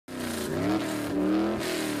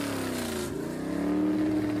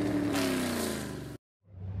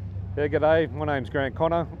Yeah, g'day. My name's Grant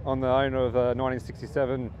Connor. I'm the owner of a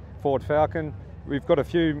 1967 Ford Falcon. We've got a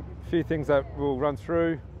few things that we'll run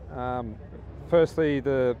through. Firstly,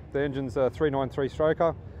 the engine's a 393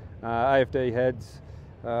 stroker, AFD heads,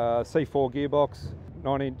 C4 gearbox,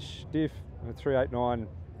 9-inch diff, 389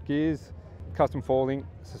 gears, custom 4-link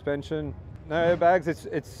suspension. No airbags.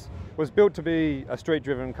 It was built to be a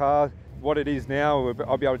street-driven car. What it is now,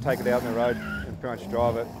 I'll be able to take it out on the road and pretty much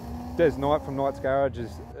drive it. Des Knight from Knight's Garage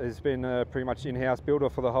has been pretty much in-house builder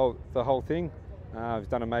for the whole thing. He's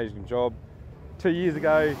done an amazing job. 2 years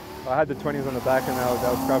ago, I had the 20s on the back and they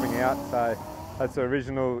were scrubbing out, so that's the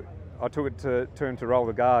original. I took it to him to roll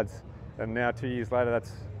the guards, and now 2 years later,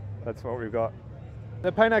 that's what we've got.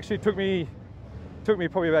 The paint actually took me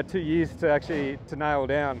probably about 2 years to nail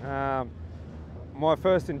down. My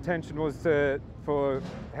first intention was for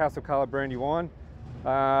House of Colour brandy wine.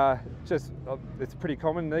 It's pretty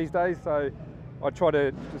common these days, so I try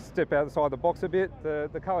to just step outside the box a bit.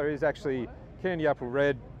 The colour is actually candy apple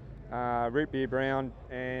red, root beer brown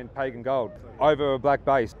and pagan gold over a black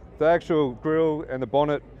base. The actual grille and the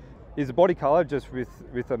bonnet is a body colour, just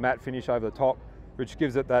with a matte finish over the top, which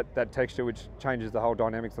gives it that texture which changes the whole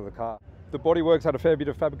dynamics of the car. The bodywork's had a fair bit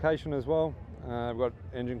of fabrication as well. We've got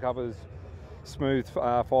engine covers, smooth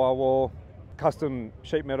firewall, custom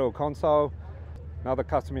sheet metal console, another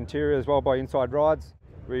custom interior as well by Inside Rides.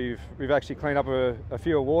 We've actually cleaned up a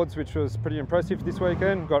few awards, which was pretty impressive this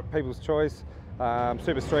weekend. Got People's Choice,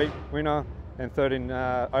 Super Street winner, and third in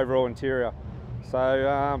overall interior.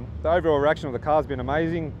 So the overall reaction of the car's been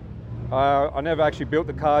amazing. I never actually built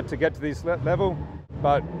the car to get to this level,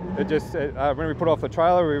 but it just when we put off the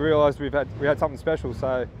trailer, we realised we had something special.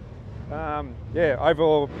 So yeah,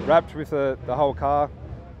 overall wrapped with the whole car.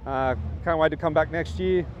 Can't wait to come back next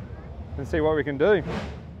year and see what we can do.